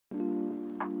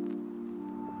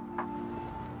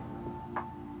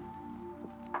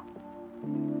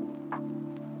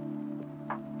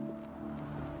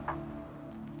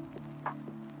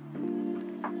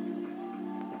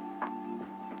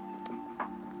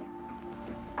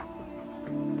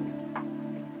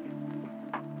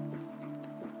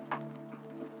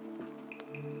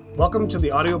Welcome to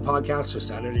the audio podcast for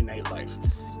Saturday Night Life.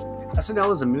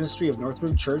 SNL is a ministry of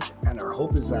Northridge Church, and our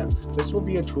hope is that this will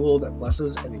be a tool that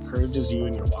blesses and encourages you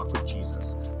in your walk with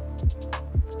Jesus.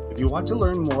 If you want to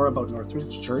learn more about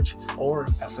Northridge Church or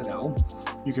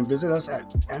SNL, you can visit us at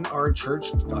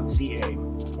nrchurch.ca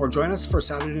or join us for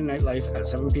Saturday Night Life at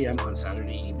 7 p.m. on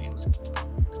Saturday evenings.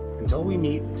 Until we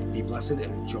meet, be blessed and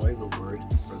enjoy the word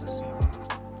for this evening.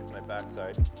 My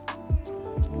backside.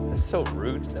 That's so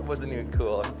rude. That wasn't even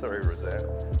cool. I'm sorry, Roseanne.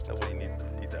 Nobody needs to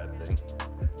see that thing.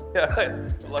 Yeah,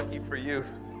 lucky for you.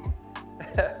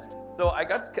 So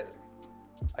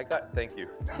thank you.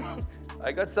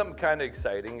 I got something kind of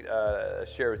exciting to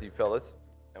share with you fellas,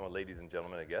 and with ladies and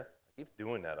gentlemen, I guess. I keep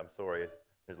doing that. I'm sorry.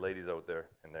 There's ladies out there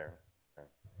and there.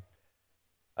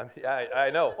 I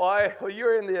know. Well,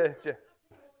 you're in the...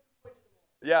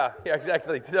 Yeah,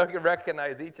 exactly. So I can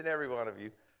recognize each and every one of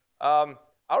you.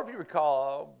 I don't know if you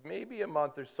recall, maybe a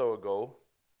month or so ago,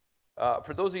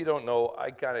 for those of you who don't know,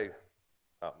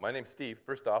 my name's Steve.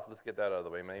 First off, let's get that out of the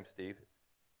way. My name's Steve.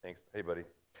 Thanks. Hey, buddy.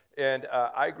 And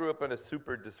I grew up in a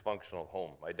super dysfunctional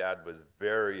home. My dad was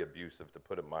very abusive, to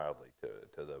put it mildly,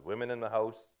 to the women in the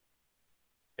house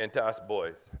and to us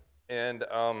boys. And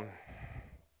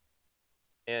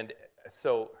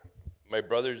so my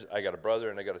brothers, I got a brother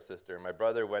and I got a sister. My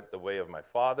brother went the way of my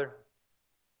father,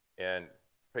 and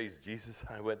praise Jesus,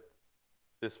 I went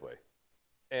this way.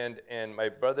 And my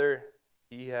brother,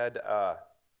 he had a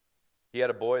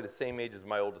boy the same age as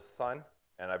my oldest son,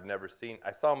 and I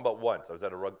saw him about once. I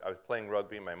was playing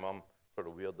rugby, and my mom sort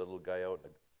of wheeled the little guy out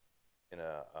in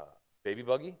a baby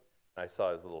buggy, and I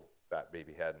saw his little fat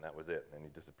baby head, and that was it, and he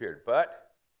disappeared.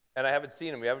 And I haven't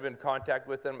seen him. We haven't been in contact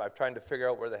with him. I'm trying to figure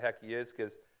out where the heck he is,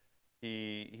 because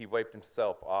he wiped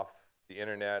himself off the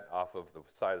internet, off of the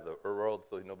side of the world,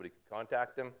 so nobody could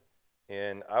contact him.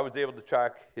 And I was able to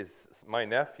track my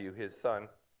nephew, his son,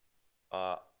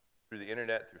 through the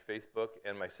internet, through Facebook,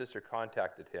 and my sister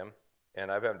contacted him. And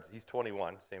he's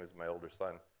 21, same as my older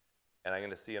son, and I'm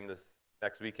going to see him this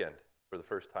next weekend for the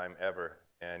first time ever.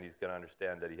 And he's going to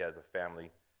understand that he has a family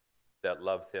that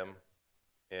loves him.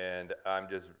 And I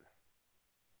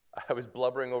was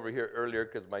blubbering over here earlier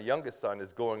because my youngest son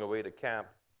is going away to camp.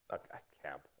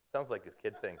 Camp. Sounds like his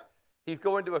kid thing. He's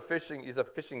a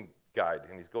fishing guide,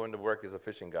 and he's going to work as a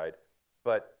fishing guide.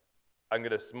 But I'm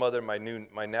going to smother my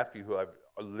nephew, who I've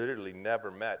literally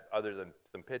never met other than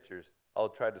some pictures. I'll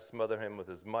try to smother him with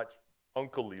as much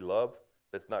unclely love.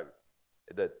 I'm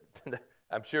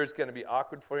sure it's going to be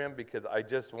awkward for him, because I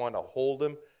just want to hold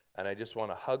him, and I just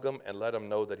want to hug him and let him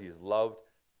know that he's loved,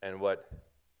 and what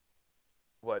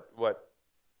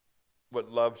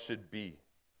love should be,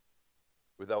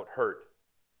 without hurt,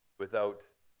 without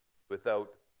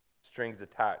strings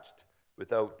attached,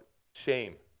 without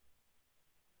shame.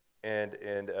 And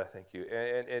thank you.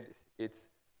 And it's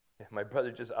my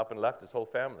brother just up and left his whole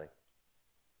family.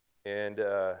 And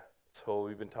so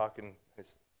we've been talking. This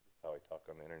is how I talk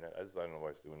on the internet. I don't know why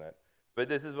I was doing that. But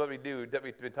this is what we do.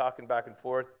 We've been talking back and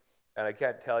forth, and I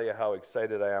can't tell you how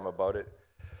excited I am about it.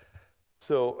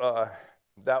 So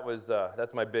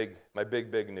that's my big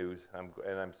news.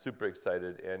 I'm super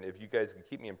excited. And if you guys can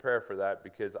keep me in prayer for that,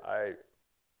 because I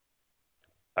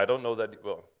don't know that.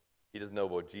 Well, he doesn't know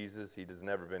about Jesus. He has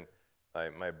never been.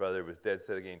 My brother was dead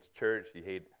set against church.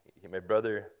 My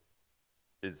brother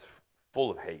is full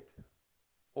of hate,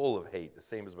 the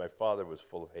same as my father was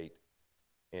full of hate.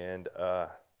 And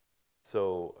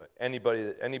so anybody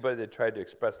that tried to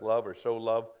express love or show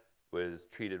love was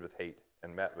treated with hate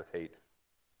and met with hate.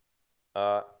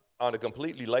 On a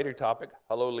completely lighter topic,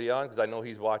 hello, Leon, because I know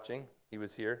he's watching. He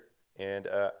was here. And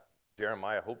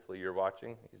Jeremiah, hopefully you're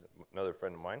watching. He's another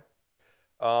friend of mine.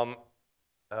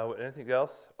 Anything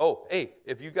else? Oh, hey,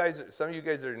 some of you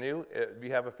guys are new, we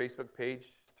have a Facebook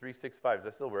page, 365. Is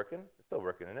that still working? It's still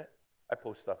working, isn't it? I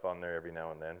post stuff on there every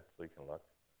now and then, so you can look.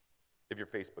 If you're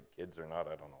Facebook kids or not,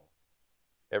 I don't know.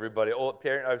 Everybody,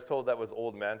 I was told that was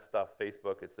old man stuff,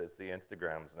 Facebook. It's the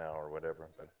Instagrams now or whatever.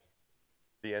 But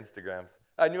the Instagrams.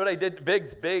 I knew what I did. Big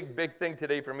thing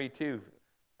today for me too.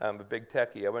 I'm a big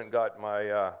techie. I went and got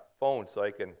my phone, so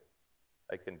I can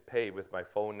pay with my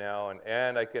phone now,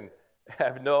 and I can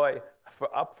have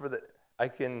I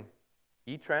can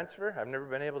e-transfer. I've never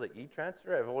been able to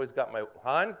e-transfer. I've always got my,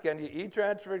 hon, can you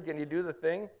e-transfer? Can you do the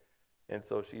thing? And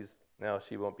so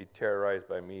she won't be terrorized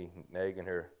by me nagging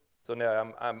her. So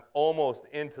now I'm almost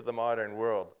into the modern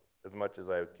world, as much as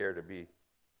I care to be.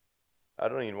 I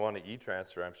don't even want to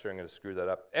e-transfer. I'm sure I'm going to screw that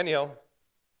up. Anyhow,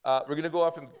 we're going to go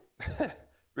off and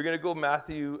we're going to go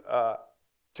Matthew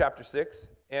chapter 6,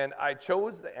 and I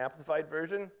chose the Amplified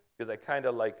version because I kind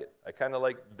of like it. I kind of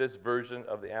like this version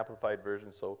of the Amplified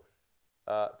version, so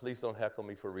Please don't heckle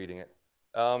me for reading it.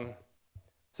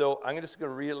 So I'm just going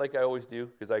to read it like I always do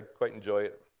because I quite enjoy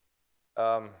it.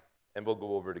 And we'll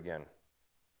go over it again.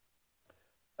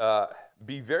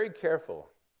 Be very careful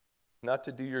not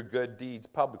to do your good deeds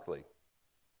publicly,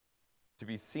 to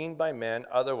be seen by men,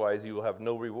 otherwise you will have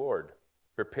no reward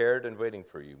prepared and waiting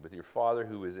for you with your Father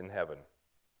who is in heaven.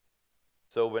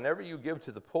 So whenever you give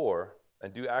to the poor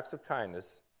and do acts of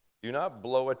kindness, do not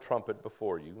blow a trumpet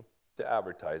before you to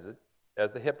advertise it,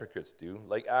 as the hypocrites do,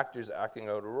 like actors acting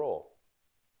out a role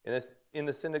in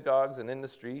the synagogues and in the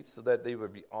streets, so that they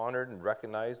would be honored and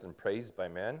recognized and praised by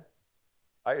men.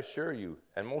 I assure you,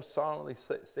 and most solemnly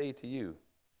say to you,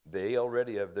 they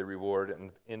already have their reward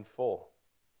in full.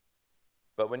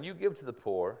 But when you give to the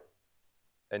poor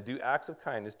and do acts of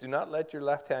kindness, do not let your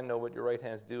left hand know what your right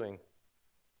hand is doing.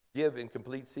 Give in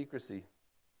complete secrecy,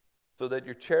 so that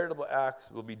your charitable acts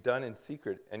will be done in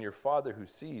secret, and your Father who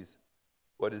sees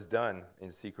what is done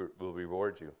in secret will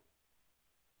reward you.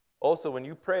 Also, when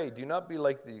you pray, do not be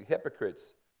like the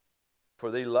hypocrites, for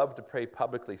they love to pray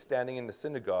publicly, standing in the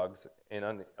synagogues and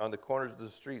on the corners of the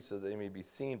streets, so that they may be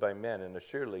seen by men. And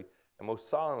assuredly, and most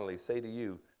solemnly say to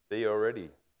you, they already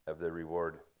have their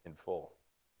reward in full.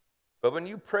 But when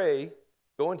you pray,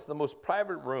 go into the most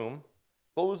private room,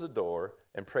 close the door,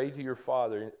 and pray to your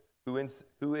Father who is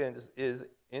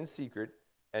in secret,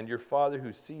 and your Father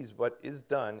who sees what is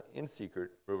done in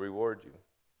secret will reward you.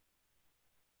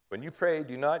 When you pray,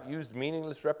 do not use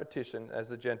meaningless repetition as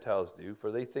the Gentiles do,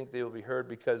 for they think they will be heard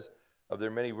because of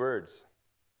their many words.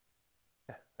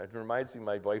 It reminds me of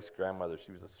my wife's grandmother.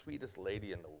 She was the sweetest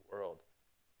lady in the world.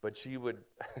 But she would,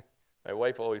 my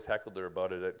wife always heckled her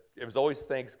about it. It was always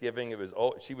Thanksgiving.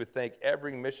 She would thank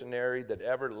every missionary that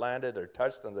ever landed or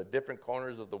touched on the different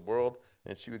corners of the world,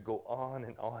 and she would go on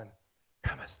and on.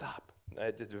 Grandma, stop.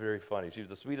 It's just very funny. She was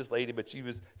the sweetest lady, but she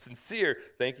was sincere.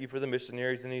 Thank you for the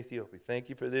missionaries in Ethiopia. Thank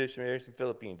you for the missionaries in the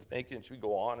Philippines. Thank you. And she would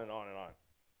go on and on and on.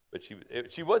 But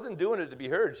she wasn't doing it to be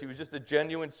heard. She was just a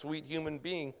genuine, sweet human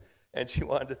being, and she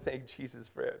wanted to thank Jesus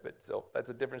for it. But so that's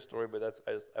a different story, but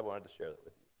I wanted to share that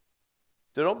with you.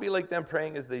 So don't be like them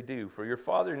praying as they do, for your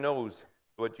Father knows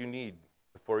what you need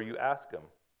before you ask Him.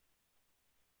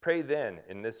 Pray then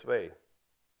in this way.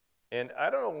 And I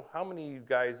don't know how many of you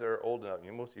guys are old enough.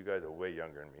 Most of you guys are way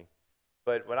younger than me.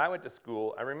 But when I went to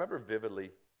school, I remember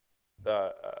vividly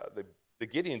the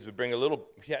Gideons would bring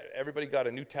everybody got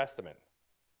a New Testament.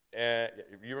 And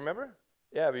you remember?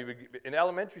 Yeah, in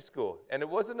elementary school. And it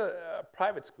wasn't a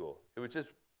private school. It was just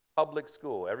public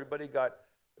school. It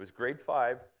was grade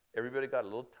 5. Everybody got a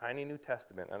little tiny New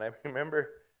Testament. And I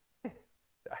remember, I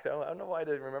don't know why I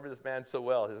didn't remember this man so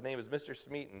well. His name was Mr.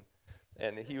 Smeaton.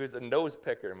 And he was a nose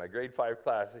picker in my grade 5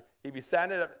 class. He'd be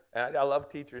standing up, and I love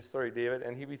teachers, sorry, David,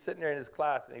 and he'd be sitting there in his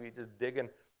class, and he'd be just digging.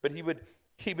 But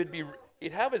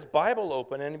he'd have his Bible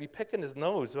open, and he'd be picking his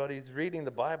nose while he's reading the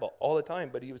Bible all the time.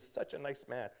 But he was such a nice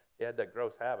man. He had that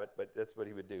gross habit, but that's what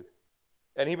he would do.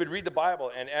 And he would read the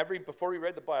Bible, and before he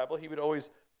read the Bible, he would always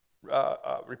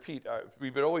repeat.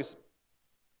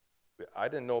 I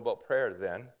didn't know about prayer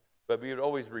then, but we would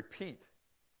always repeat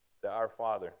the Our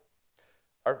Father.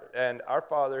 Our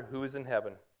Father who is in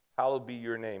heaven, hallowed be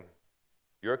your name.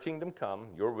 Your kingdom come,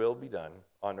 your will be done,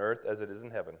 on earth as it is in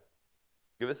heaven.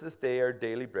 Give us this day our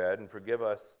daily bread, and forgive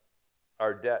us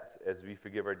our debts as we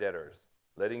forgive our debtors,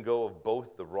 letting go of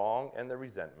both the wrong and the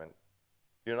resentment.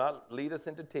 Do not lead us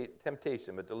into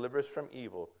temptation, but deliver us from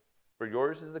evil. For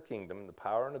yours is the kingdom, the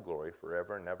power, and the glory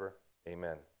forever and ever.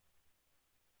 Amen.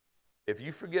 If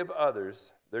you forgive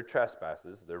others their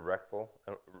trespasses, their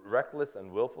reckless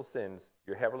and willful sins,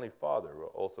 your heavenly Father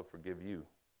will also forgive you.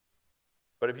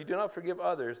 But if you do not forgive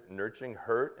others, nurturing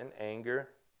hurt and anger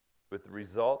with the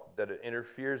result that it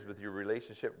interferes with your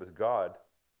relationship with God,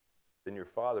 then your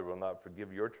Father will not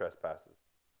forgive your trespasses.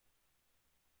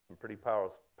 Some pretty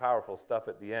powerful stuff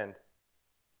at the end.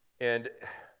 And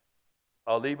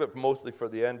I'll leave it mostly for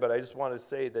the end, but I just want to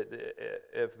say that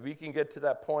if we can get to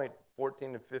that point,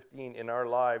 14 and 15, in our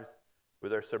lives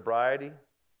with our sobriety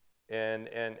and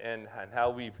how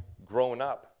we've grown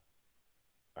up,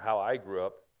 or how I grew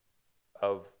up,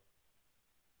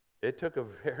 it took a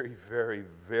very, very,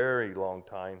 very long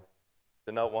time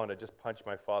to not want to just punch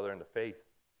my father in the face.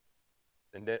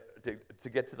 And then to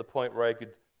get to the point where I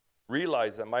could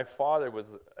realize that my father was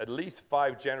at least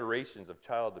 5 generations of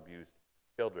child abused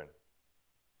children.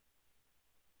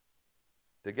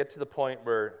 To get to the point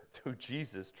where, through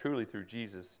Jesus, truly through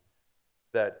Jesus,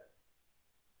 that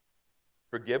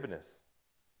forgive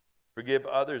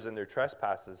others in their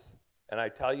trespasses. And I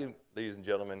tell you, ladies and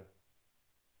gentlemen,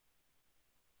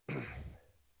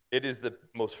 it is the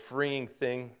most freeing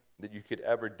thing that you could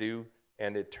ever do.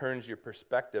 and it turns your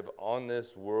perspective on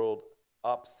this world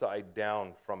upside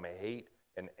down from hate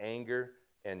and anger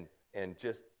and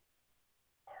just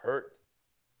hurt.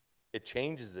 It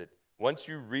changes it. Once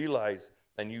you realize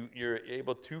and you're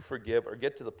able to forgive or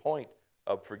get to the point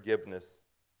of forgiveness,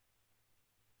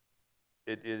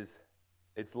 it's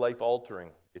life altering.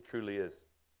 It truly is.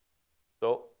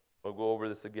 So we'll go over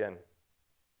this again.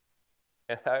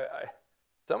 And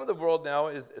some of the world now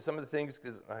is some of the things,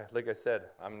 because like I said,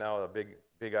 I'm now a big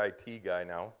IT guy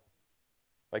now.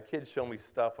 My kids show me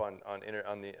stuff on the internet,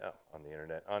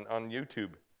 on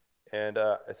YouTube, and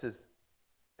it says,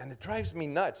 and it drives me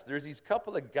nuts. There's these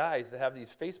couple of guys that have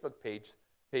these Facebook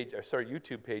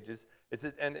YouTube pages. It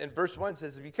says, and verse 1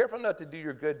 says, "Be careful not to do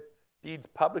your good deeds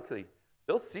publicly."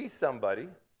 They'll see somebody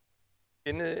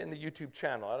in the YouTube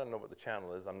channel. I don't know what the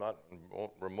channel is. I'm not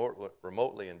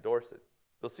remotely endorse it.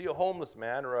 They'll see a homeless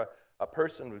man or a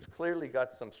person who's clearly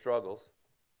got some struggles,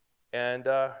 and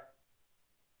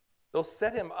they'll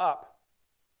set him up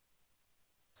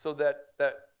so that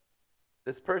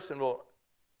this person will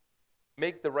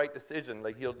make the right decision.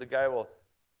 Like the guy will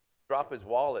drop his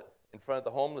wallet in front of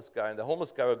the homeless guy, and the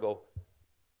homeless guy will go,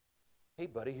 "Hey,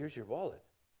 buddy, here's your wallet,"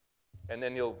 and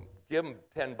then you'll give him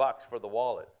 $10 for the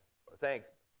wallet.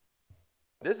 Thanks.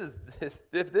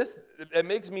 It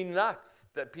makes me nuts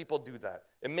that people do that.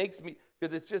 It makes me,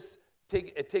 because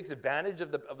it takes advantage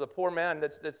of the poor man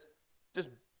that's just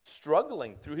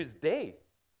struggling through his day.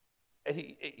 And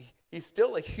he's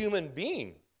still a human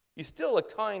being. He's still a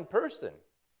kind person.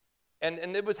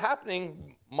 And it was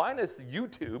happening minus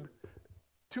YouTube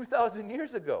 2,000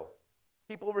 years ago.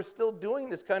 People were still doing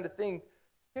this kind of thing.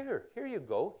 Here you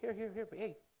go. Here.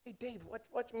 Hey, Dave,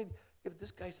 watch me give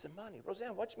this guy some money.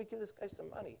 Roseanne, watch me give this guy some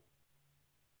money.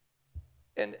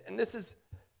 And this is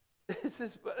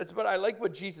what I like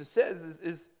what Jesus says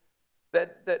is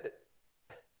that the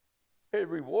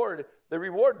reward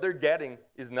they're getting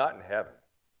is not in heaven.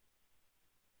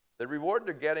 The reward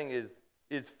they're getting is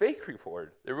fake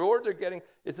reward. The reward they're getting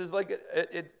is like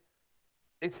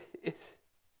it's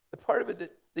the part of it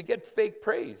that they get fake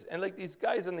praise. And like these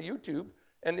guys on the YouTube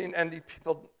and these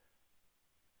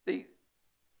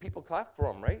people clap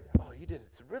for them, right? Oh, you did.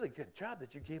 It's a really good job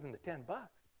that you gave him the $10.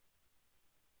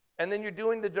 And then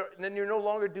you're no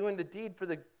longer doing the deed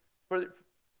to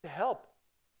help,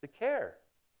 to care.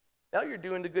 Now you're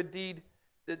doing the good deed.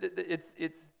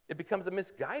 It becomes a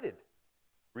misguided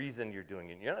reason you're doing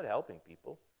it. You're not helping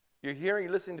people. You're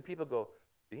listening to people go,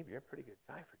 "Steve, you're a pretty good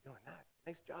guy for doing that.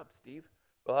 Nice job, Steve."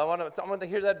 Well, I want to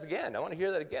hear that again. I want to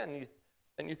hear that again.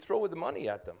 And you throw the money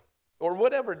at them. Or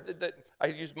whatever, that I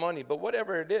use money, but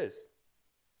whatever it is.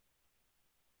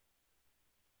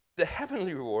 The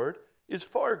heavenly reward is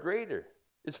far greater.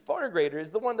 Is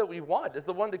the one that we want. Is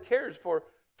the one that cares for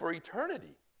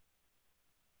eternity.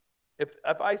 If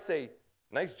I say,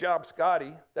 "Nice job,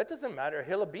 Scotty," that doesn't matter a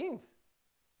hill of beans.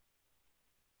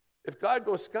 If God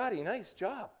goes, "Scotty, nice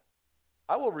job,"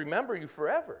 I will remember you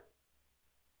forever.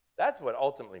 That's what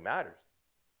ultimately matters.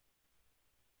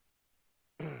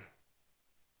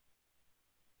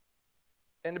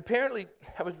 And apparently,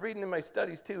 I was reading in my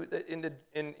studies too that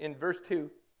in verse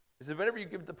 2, it says, "Whenever you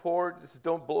give to the poor, this is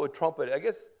don't blow a trumpet." I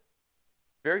guess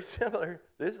very similar.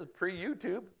 This is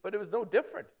pre-YouTube, but it was no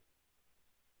different.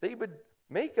 They would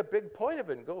make a big point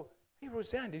of it and go, "Hey,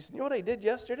 Roseanne, do you know what I did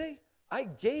yesterday? I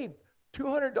gave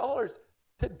 $200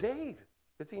 to Dave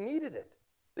because he needed it."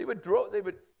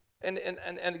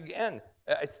 And again,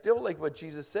 I still like what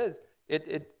Jesus says.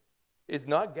 It is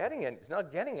not getting it. It's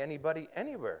not getting anybody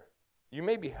anywhere. You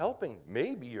may be helping.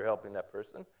 Maybe you're helping that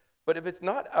person. But if it's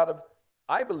not out of,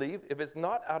 I believe, if it's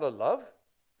not out of love,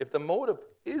 if the motive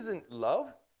isn't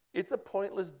love, it's a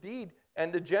pointless deed.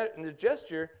 And the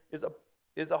gesture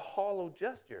is a hollow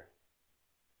gesture.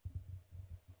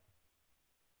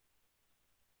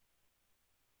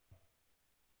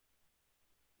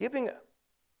 Giving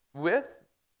with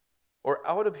or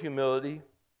out of humility,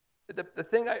 the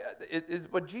thing is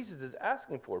what Jesus is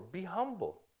asking for. Be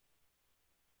humble.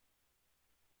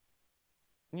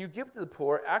 When you give to the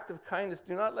poor, act of kindness,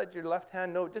 do not let your left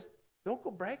hand know. Just don't go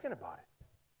bragging about it.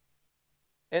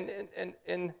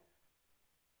 And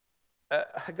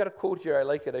I got a quote here. I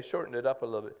like it. I shortened it up a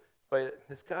little bit. But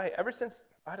this guy, ever since,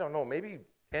 I don't know, maybe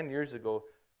 10 years ago,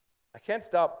 I can't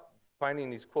stop finding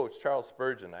these quotes. Charles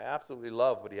Spurgeon. I absolutely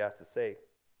love what he has to say.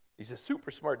 He's a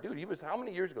super smart dude. He was how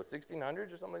many years ago?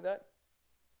 1600s or something like that?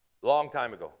 Long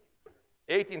time ago.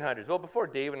 1800s. Well, before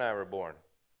Dave and I were born.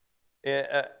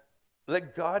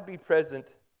 Let God be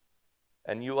present,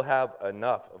 and you will have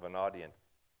enough of an audience.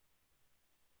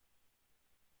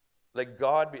 Let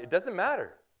God be. It doesn't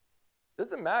matter. It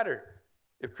doesn't matter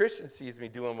If Christian sees me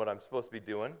doing what I'm supposed to be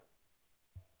doing,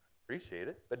 appreciate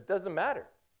it, but it doesn't matter.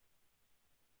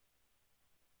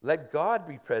 Let God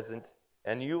be present,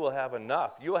 and you will have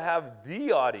enough. You will have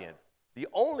the audience, the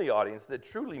only audience that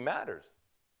truly matters.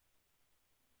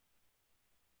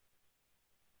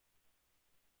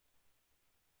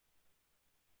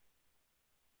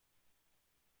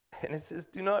 And it says,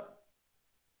 do not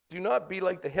be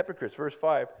like the hypocrites. Verse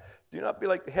 5, do not be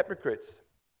like the hypocrites,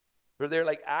 for they're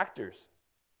like actors.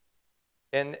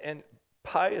 And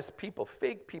pious people,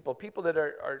 fake people, people that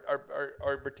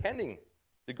are pretending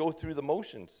to go through the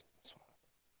motions.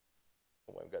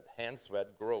 Oh, I've got hand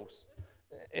sweat, gross.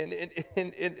 And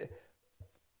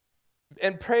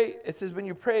pray. It says when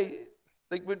you pray,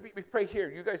 like when we pray here,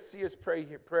 you guys see us pray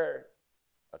here. Prayer.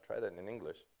 I'll try that in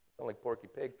English. I sound like Porky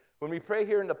Pig. When we pray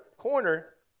here in the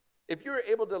corner, if you were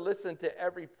able to listen to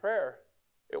every prayer,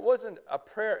 it wasn't a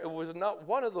prayer. It was not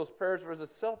one of those prayers. Was a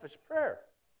selfish prayer.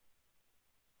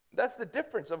 That's the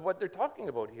difference of what they're talking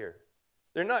about here.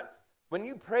 They're not, when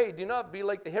you pray, do not be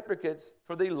like the hypocrites,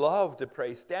 for they love to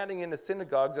pray, standing in the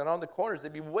synagogues and on the corners.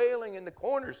 They'd be wailing in the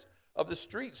corners of the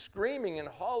street, screaming and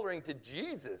hollering to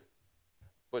Jesus.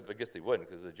 But I guess they wouldn't,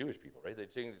 because they're Jewish people, right?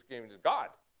 They'd scream to God.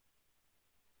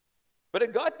 But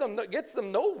it gets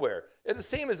them nowhere. It's the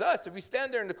same as us. If we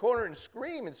stand there in the corner and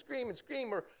scream and scream and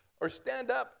scream, or stand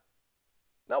up.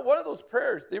 Not one of those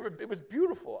prayers. It was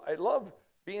beautiful. I love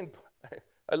being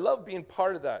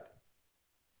part of that,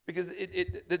 because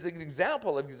it's an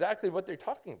example of exactly what they're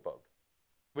talking about,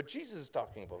 what Jesus is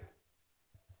talking about.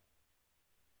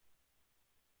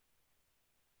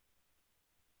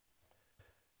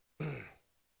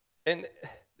 And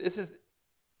this is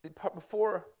the part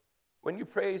before, when you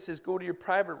pray, it says go to your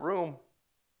private room.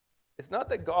 It's not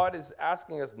that God is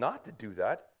asking us not to do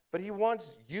that, but he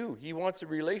wants you. He wants a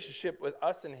relationship with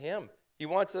us and him. He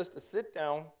wants us to sit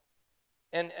down.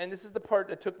 And this is the part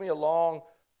that took me a long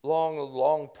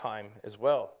time as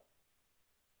well.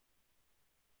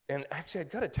 And actually,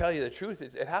 I've got to tell you the truth.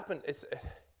 It happened.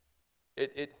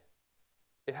 It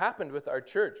happened with our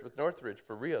church, with Northridge,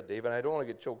 for real, Dave. And I don't want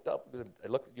to get choked up because I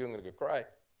look at you, I'm going to cry.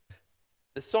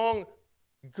 The song,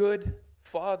 "Good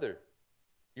Father,"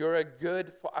 you're a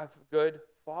good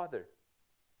father.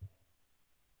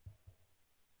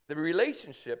 The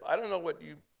relationship. I don't know what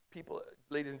you people,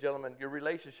 ladies and gentlemen, your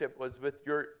relationship was with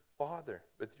your father,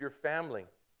 with your family.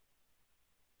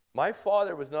 My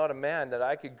father was not a man that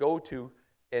I could go to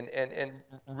and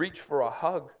reach for a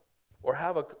hug or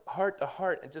have a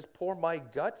heart-to-heart and just pour my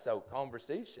guts out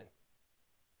conversation.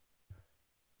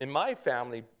 In my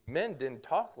family, men didn't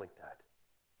talk like that.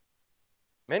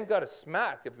 Men got a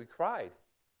smack if we cried.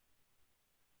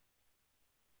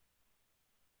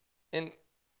 And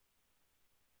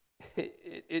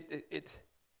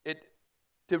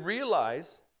to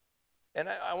realize, and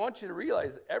I want you to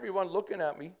realize, everyone looking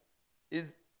at me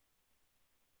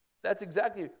that's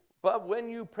exactly, but when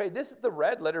you pray, this is the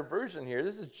red letter version here.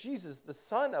 This is Jesus, the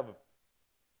Son of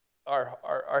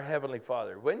our Heavenly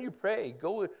Father. When you pray,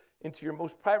 go into your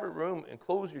most private room and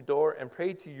close your door and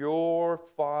pray to your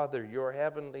Father, your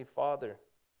Heavenly Father.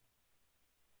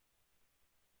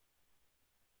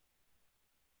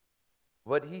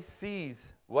 What he sees,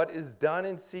 what is done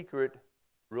in secret,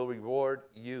 will reward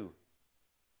you.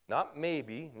 Not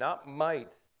maybe, not might,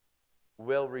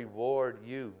 will reward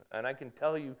you. And I can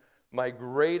tell you, my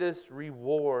greatest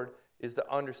reward is to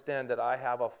understand that I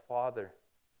have a Father.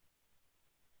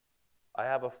 I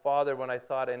have a Father when I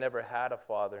thought I never had a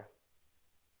father.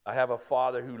 I have a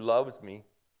Father who loves me.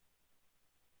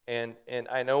 And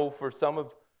I know for some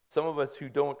of us who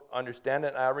don't understand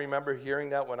it, I remember hearing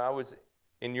that when I was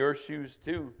in your shoes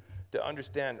too, to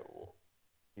understand,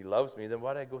 he loves me, then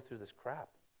why did I go through this crap?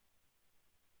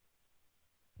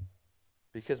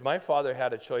 Because my father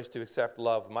had a choice to accept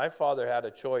love. My father had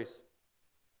a choice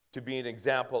to be an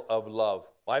example of love.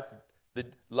 The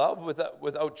love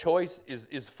without choice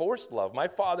is forced love. My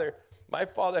father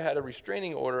had a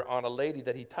restraining order on a lady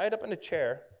that he tied up in a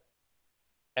chair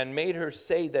and made her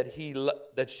say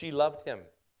that she loved him.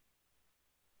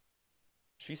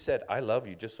 She said, "I love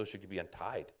you," just so she could be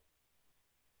untied.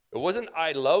 It wasn't,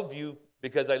 "I love you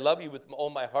because I love you with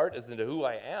all my heart as into who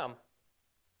I am."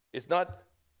 It's not,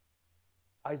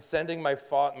 "I'm sending my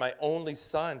only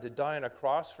son to die on a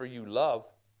cross for you, love."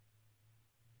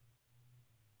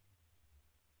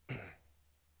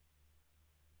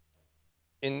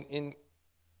 Another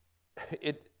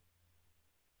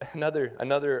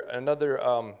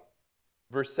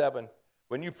verse 7.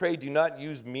 When you pray, do not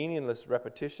use meaningless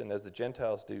repetition as the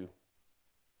Gentiles do.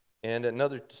 And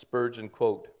another Spurgeon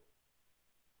quote.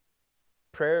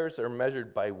 Prayers are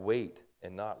measured by weight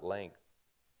and not length.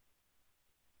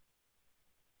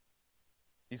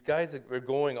 These guys that were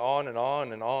going on and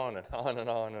on and on and on and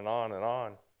on and on and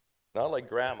on. Not like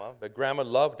Grandma, but Grandma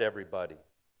loved everybody.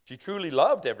 She truly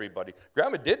loved everybody.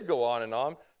 Grandma did go on and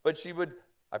on, but she would,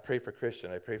 I pray for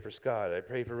Christian, I pray for Scott, I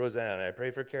pray for Roseanne, I pray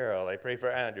for Carol, I pray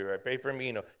for Andrew, I pray for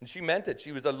Mino. And she meant it.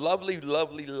 She was a lovely,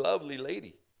 lovely, lovely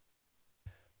lady.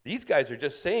 These guys are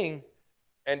just saying,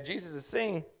 and Jesus is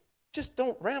saying, just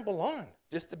don't ramble on,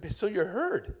 just so you're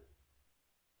heard.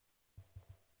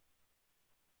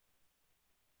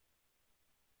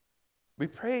 We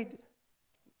prayed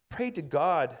to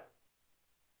God.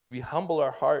 We humble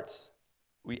our hearts.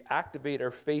 We activate our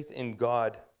faith in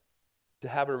God to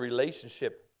have a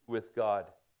relationship with God.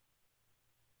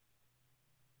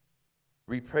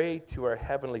 We pray to our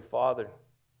Heavenly Father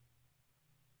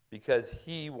because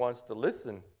He wants to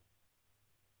listen.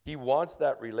 He wants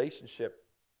that relationship.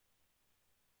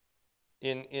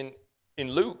 In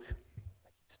Luke, I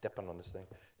keep stepping on this thing.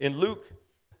 In Luke,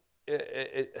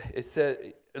 it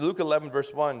said, Luke 11,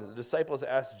 verse 1, the disciples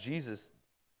asked Jesus,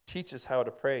 teach us how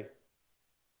to pray.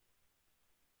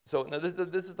 So now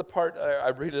this is the part I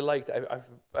really liked. I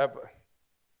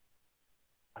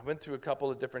went through a couple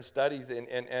of different studies and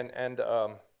I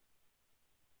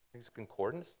think it's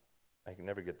concordance. I can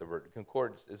never get the word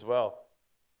concordance as well.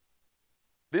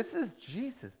 This is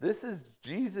Jesus. This is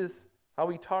Jesus, how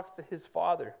he talks to his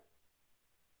Father.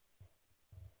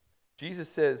 Jesus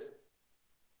says,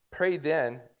 pray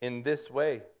then in this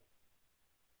way.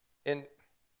 And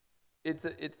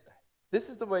this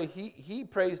is the way he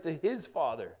prays to his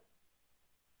Father.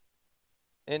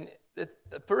 And the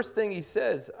first thing he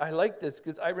says, I like this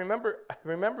because I remember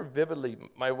vividly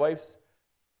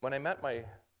when I met my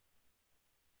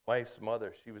wife's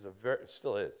mother. She was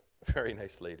still is a very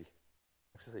nice lady.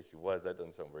 I should say she was. That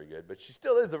doesn't sound very good, but she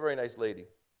still is a very nice lady.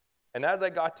 And as I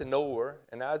got to know her,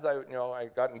 and as I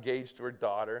got engaged to her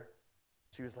daughter,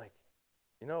 she was like,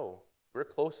 we're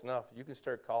close enough. You can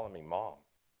start calling me Mom.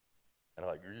 And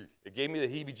I'm like, it gave me the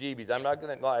heebie-jeebies. I'm not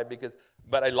going to lie,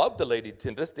 but I loved the lady.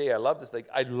 To this day, I love this lady.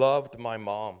 I loved my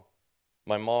mom.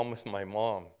 My mom was my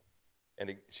mom.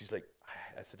 And she's like,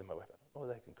 I said to my wife, I don't know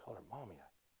that I can call her Mom yet.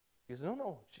 He goes,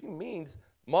 no, she means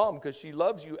Mom because she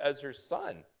loves you as her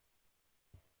son.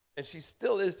 And she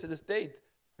still is to this day.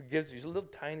 She's a little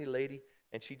tiny lady,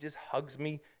 and she just hugs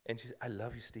me, and she says, I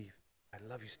love you, Steve. I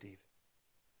love you, Steve.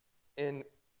 And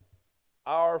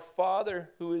our Father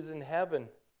who is in heaven,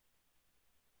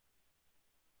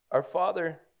 our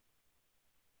Father,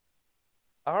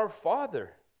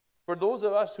 for those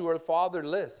of us who are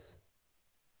fatherless,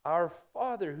 our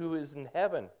Father who is in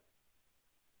heaven,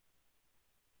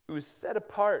 who is set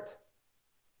apart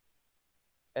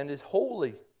and is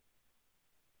holy,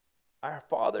 our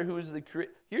Father who is the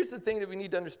creator. Here's the thing that we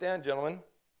need to understand, gentlemen,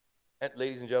 and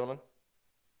ladies and gentlemen.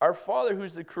 Our Father who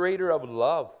is the creator of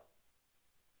love,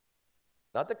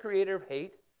 not the creator of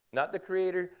hate, not the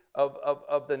creator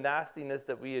of the nastiness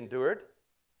that we endured.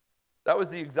 That was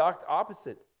the exact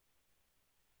opposite.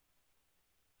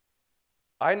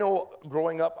 I know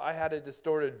growing up, I had a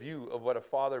distorted view of what a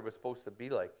father was supposed to be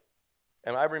like.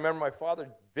 And I remember my father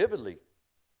vividly.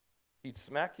 He'd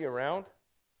smack you around,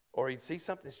 or he'd say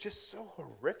something that's just so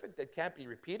horrific that can't be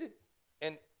repeated.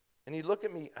 And he'd look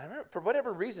at me, I remember, for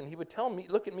whatever reason, he would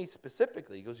look at me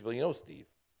specifically. He goes, well, Steve,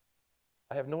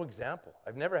 I have no example.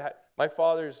 I've never had, my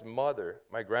father's mother,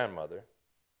 my grandmother,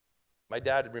 my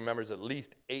dad remembers at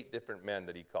least 8 different men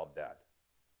that he called dad.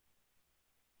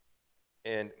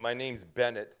 And my name's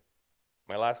Bennett.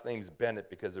 My last name's Bennett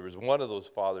because there was one of those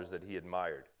fathers that he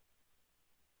admired.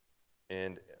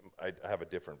 And I have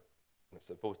I'm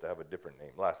supposed to have a different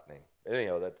name, last name.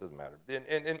 Anyhow, that doesn't matter.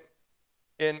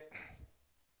 And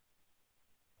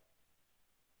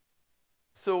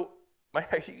so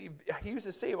he used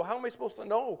to say, well, how am I supposed to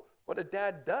know what a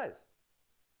dad does?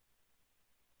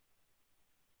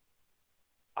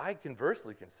 I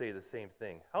conversely can say the same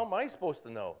thing. How am I supposed to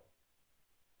know?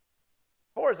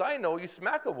 As far as I know, you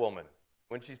smack a woman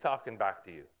when she's talking back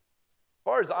to you. As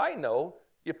far as I know,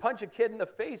 you punch a kid in the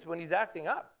face when he's acting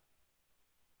up.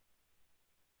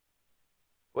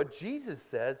 What Jesus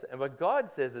says and what God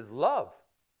says is love.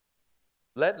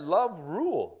 Let love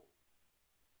rule.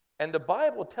 And the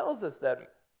Bible tells us that,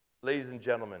 ladies and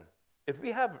gentlemen, if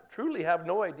we truly have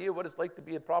no idea what it's like to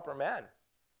be a proper man,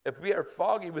 if we are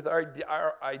foggy with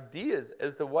our ideas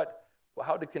as to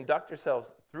how to conduct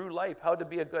ourselves through life, how to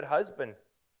be a good husband,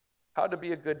 how to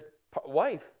be a good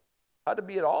wife, how to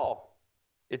be it all,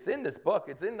 it's in this book.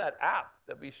 It's in that app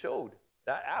that we showed.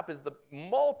 That app is the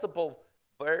multiple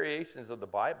variations of the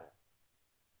Bible.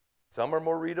 Some are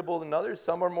more readable than others.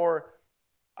 Some are more...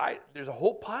 there's a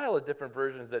whole pile of different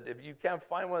versions that if you can't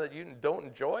find one that you don't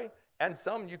enjoy, And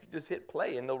some you can just hit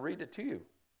play and they'll read it to you.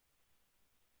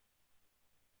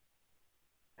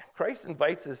 Christ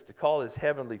invites us to call his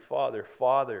heavenly Father,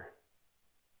 Father,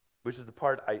 which is the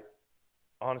part I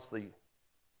honestly,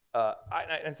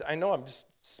 I know I'm just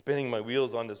spinning my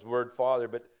wheels on this word Father,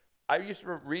 but I used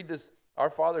to read this,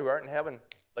 our Father who art in heaven,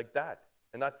 like that,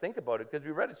 and not think about it, because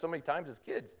we read it so many times as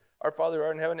kids, our Father who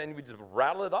art in heaven, and we just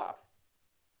rattle it off.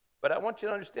 But I want you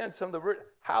to understand some of the word,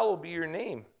 hallowed be your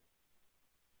name.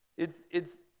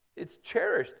 It's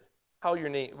cherished, how your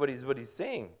name, what he's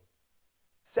saying.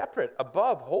 Separate,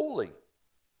 above, holy,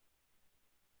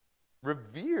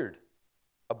 revered,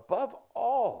 above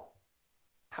all,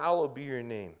 hallowed be your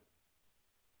name.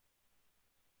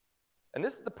 And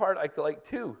this is the part I like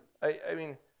too. I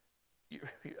mean,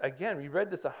 again, we read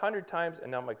this 100 times,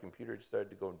 and now my computer just started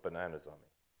to go bananas on me.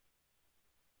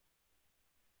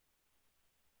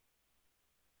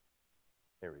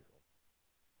 There we go.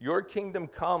 Your kingdom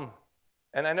come.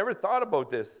 And I never thought about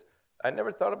this. I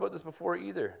never thought about this before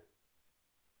either.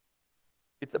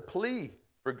 It's a plea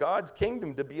for God's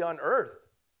kingdom to be on earth.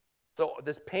 So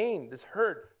this pain, this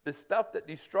hurt, this stuff,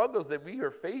 these struggles that we are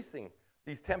facing,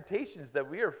 these temptations that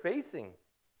we are facing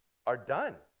are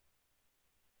done.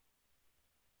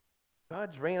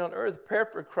 God's reign on earth. Prayer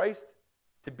for Christ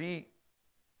to be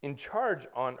in charge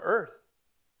on earth.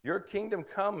 Your kingdom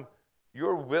come,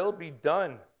 your will be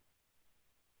done.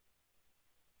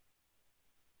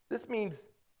 This means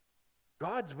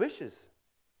God's wishes.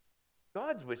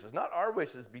 God's wishes, not our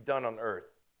wishes, be done on earth.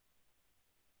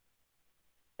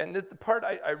 And the part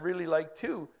I really like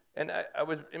too, and I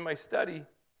was in my study,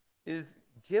 is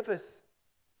give us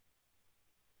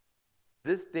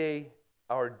this day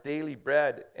our daily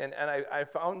bread. And I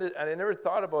found it, and I never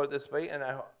thought about it this way, and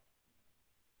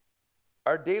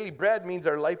our daily bread means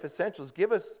our life essentials.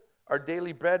 Give us our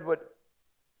daily bread,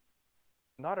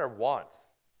 not our wants.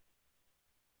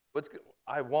 What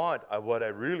I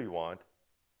really want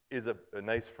is a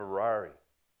nice Ferrari.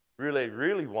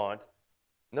 Really want.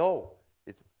 No,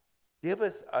 it's give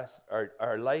us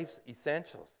our life's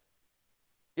essentials.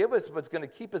 Give us what's going to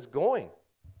keep us going.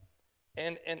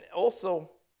 And also,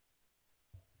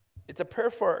 it's a prayer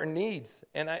for our needs.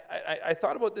 And I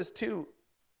thought about this too.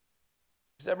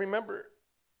 Because I remember,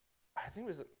 I think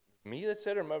it was me that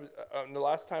said it, or the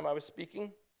last time I was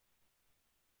speaking.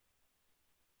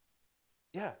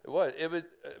 Yeah, it was. It was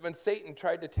when Satan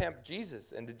tried to tempt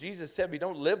Jesus, and Jesus said, we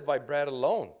don't live by bread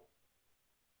alone.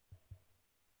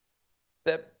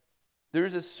 That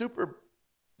there's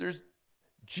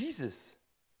Jesus.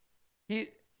 He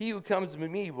who comes to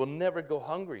me will never go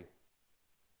hungry.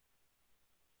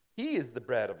 He is the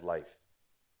bread of life.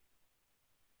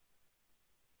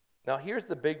 Now here's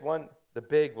the big one,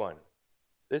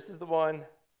 This is the one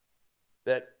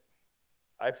that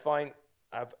I find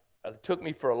it took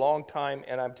me for a long time,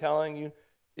 and I'm telling you,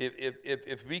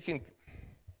 if we can,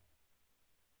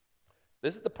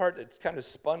 this is the part that's kind of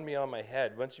spun me on my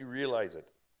head once you realize it.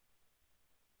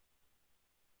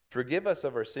 Forgive us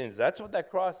of our sins. That's what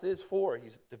that cross is for.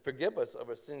 He's to forgive us of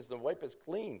our sins and wipe us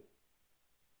clean.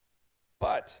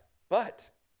 But,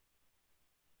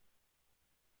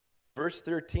 verse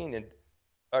 13,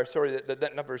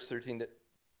 not verse 13,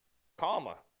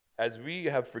 comma, as we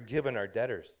have forgiven our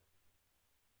debtors.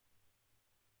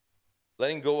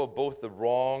 Letting go of both the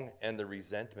wrong and the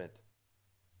resentment.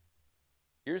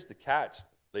 Here's the catch,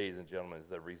 ladies and gentlemen, is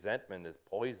that resentment is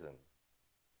poison.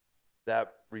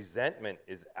 That resentment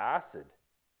is acid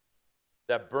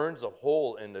that burns a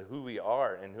hole into who we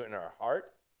are and in our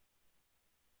heart.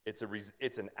 It's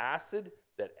an acid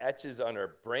that etches on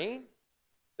our brain,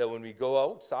 that when we go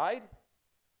outside,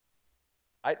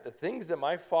 the things that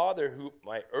my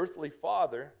earthly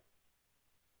father,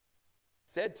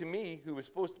 said to me, who was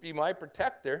supposed to be my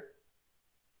protector,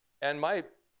 and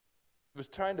was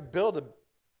trying to build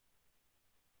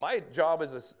my job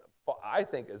as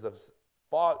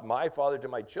my father to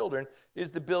my children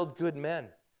is to build good men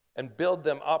and build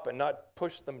them up and not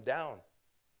push them down.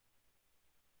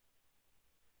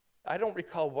 I don't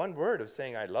recall one word of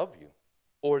saying I love you,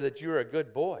 or that you're a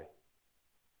good boy,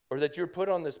 or that you're put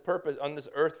on this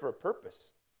earth for a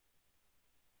purpose.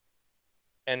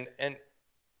 And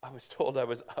I was told I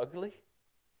was ugly.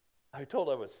 I was told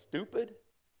I was stupid.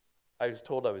 I was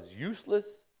told I was useless.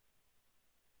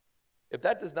 If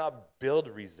that does not build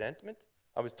resentment,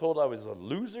 I was told I was a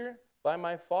loser by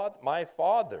my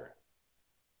father.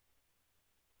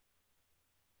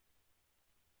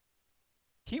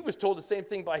 He was told the same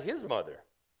thing by his mother.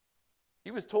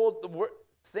 He was told the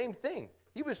same thing.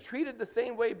 He was treated the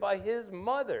same way by his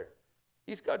mother.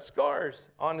 He's got scars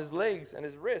on his legs and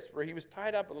his wrists where he was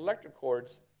tied up with electric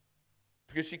cords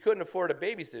because she couldn't afford a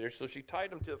babysitter, so she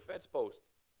tied him to a fence post.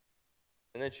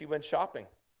 And then she went shopping.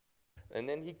 And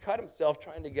then he cut himself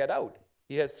trying to get out.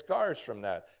 He has scars from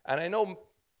that. And I don't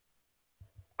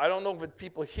know if it's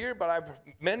people here, but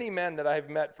many men that I've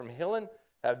met from Hillen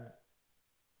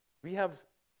we have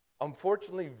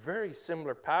unfortunately very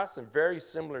similar pasts and very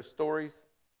similar stories.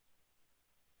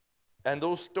 And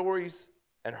those stories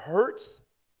and hurts,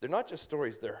 they're not just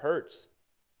stories, they're hurts.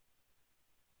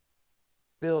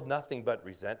 Build nothing but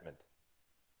resentment.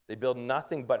 They build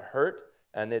nothing but hurt,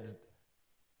 and it's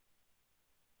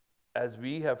as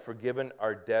we have forgiven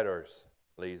our debtors,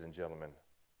 ladies and gentlemen.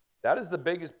 That is the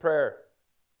biggest prayer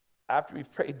after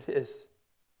we've prayed this,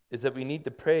 is that we need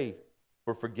to pray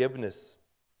for forgiveness.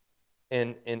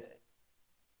 And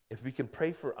if we can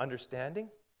pray for understanding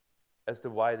as to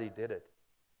why they did it.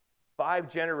 5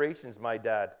 generations, my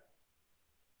dad.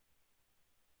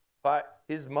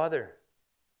 His mother.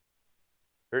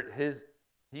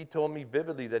 He told me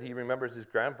vividly that he remembers his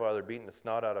grandfather beating the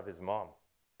snot out of his mom.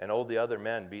 And all the other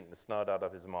men beating the snot out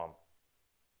of his mom.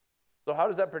 So how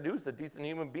does that produce a decent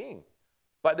human being?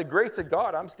 By the grace of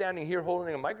God, I'm standing here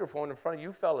holding a microphone in front of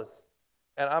you fellas,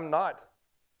 and I'm not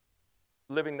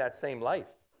living that same life.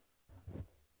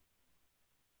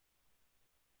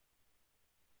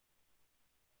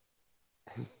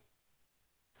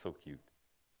 So cute.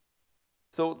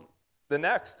 So the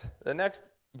next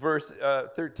verse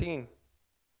 13,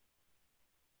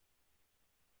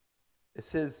 it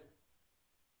says,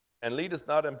 and lead us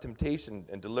not into temptation,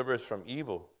 and deliver us from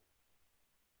evil.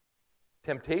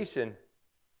 Temptations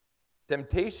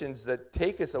that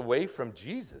take us away from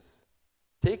Jesus,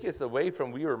 take us away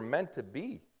from we were meant to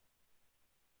be.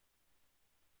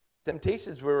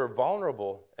 Temptations where we're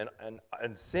vulnerable,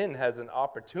 and sin has an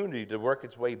opportunity to work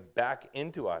its way back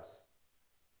into us.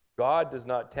 God does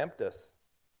not tempt us.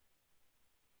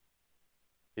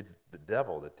 It's the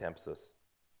devil that tempts us.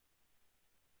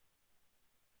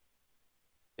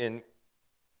 And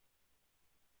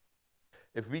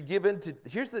if we give in to,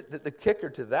 here's the kicker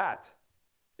to that,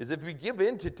 is if we give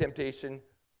in to temptation,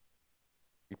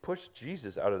 we push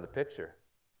Jesus out of the picture.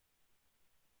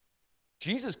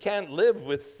 Jesus can't live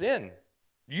with sin.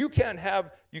 And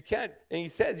he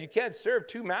says you can't serve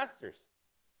 2 masters.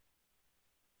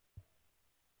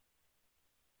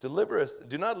 Deliver us,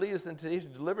 do not lead us into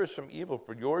temptation, deliver us from evil,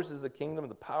 for yours is the kingdom,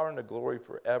 the power, and the glory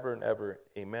forever and ever.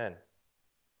 Amen.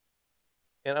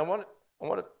 And I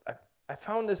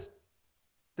found this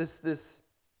is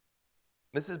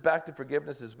back to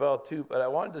forgiveness as well too, but I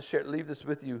wanted to leave this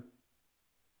with you.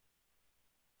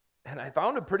 And I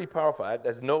found it pretty powerful.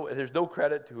 There's no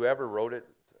credit to whoever wrote it,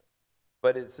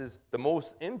 but it says the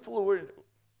most influential,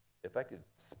 if I could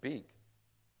speak,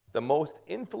 the most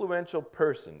influential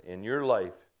person in your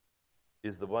life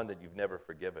is the one that you've never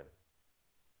forgiven.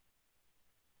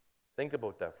 Think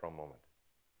about that for a moment.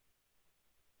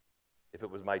 If it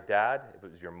was my dad, if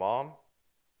it was your mom,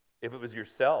 if it was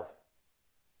yourself,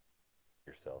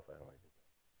 I don't like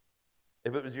it.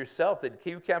 If it was yourself that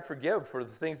you can't forgive for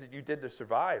the things that you did to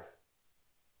survive,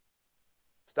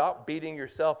 stop beating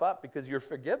yourself up because you're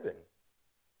forgiven.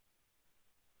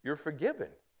 You're forgiven.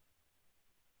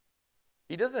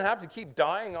 He doesn't have to keep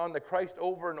dying on the Christ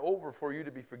over and over for you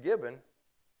to be forgiven.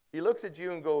 He looks at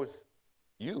you and goes,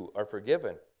 you are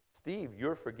forgiven. Steve,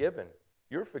 you're forgiven.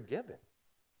 You're forgiven.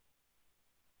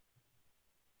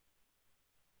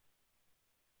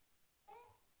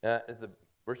 If the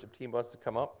worship team wants to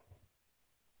come up.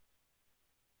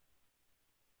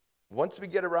 Once we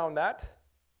get around that,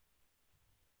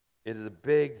 it is a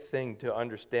big thing to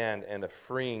understand and a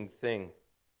freeing thing.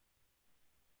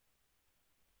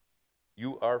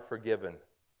 You are forgiven.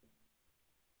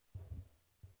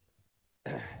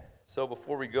 So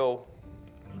before we go,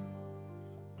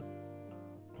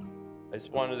 I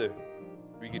just wanted to,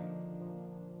 we could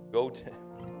go to,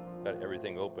 got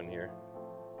everything open here.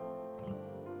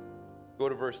 Go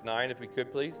to verse 9 if we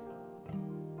could, please.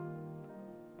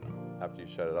 After you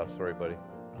shut it off, sorry, buddy.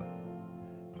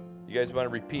 You guys want to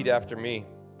repeat after me?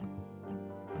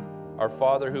 Our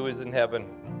Father who is in heaven,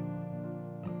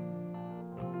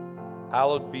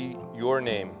 hallowed be your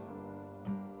name.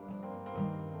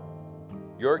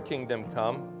 Your kingdom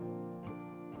come.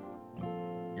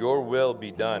 Your will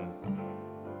be done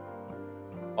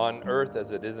on earth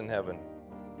as it is in heaven.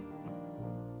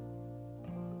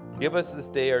 Give us this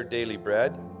day our daily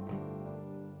bread.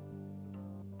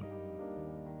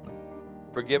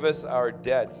 Forgive us our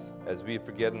debts as we have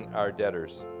forgiven our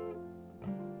debtors.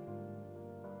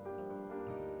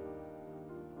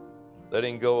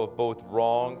 Letting go of both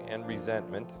wrong and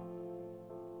resentment.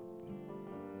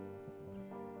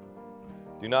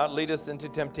 Do not lead us into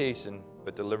temptation,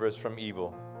 but deliver us from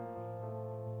evil.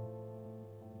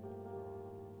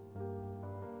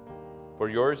 For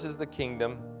yours is the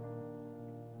kingdom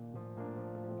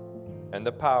and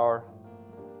the power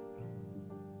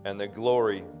and the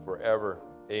glory forever.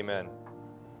 Amen.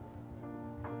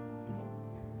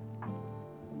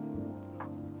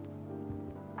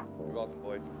 You're welcome,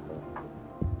 boys.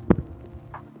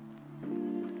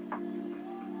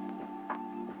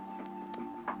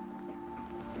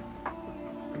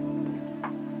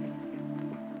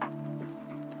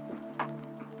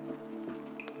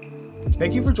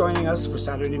 Thank you for joining us for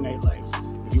Saturday Night Life.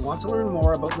 If you want to learn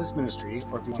more about this ministry,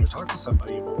 or if you want to talk to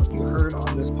somebody about what you heard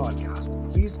on this podcast,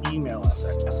 please email us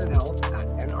at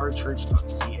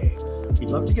snl@nrchurch.ca. We'd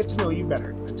love to get to know you better.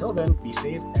 Until then, be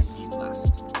safe and be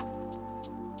blessed.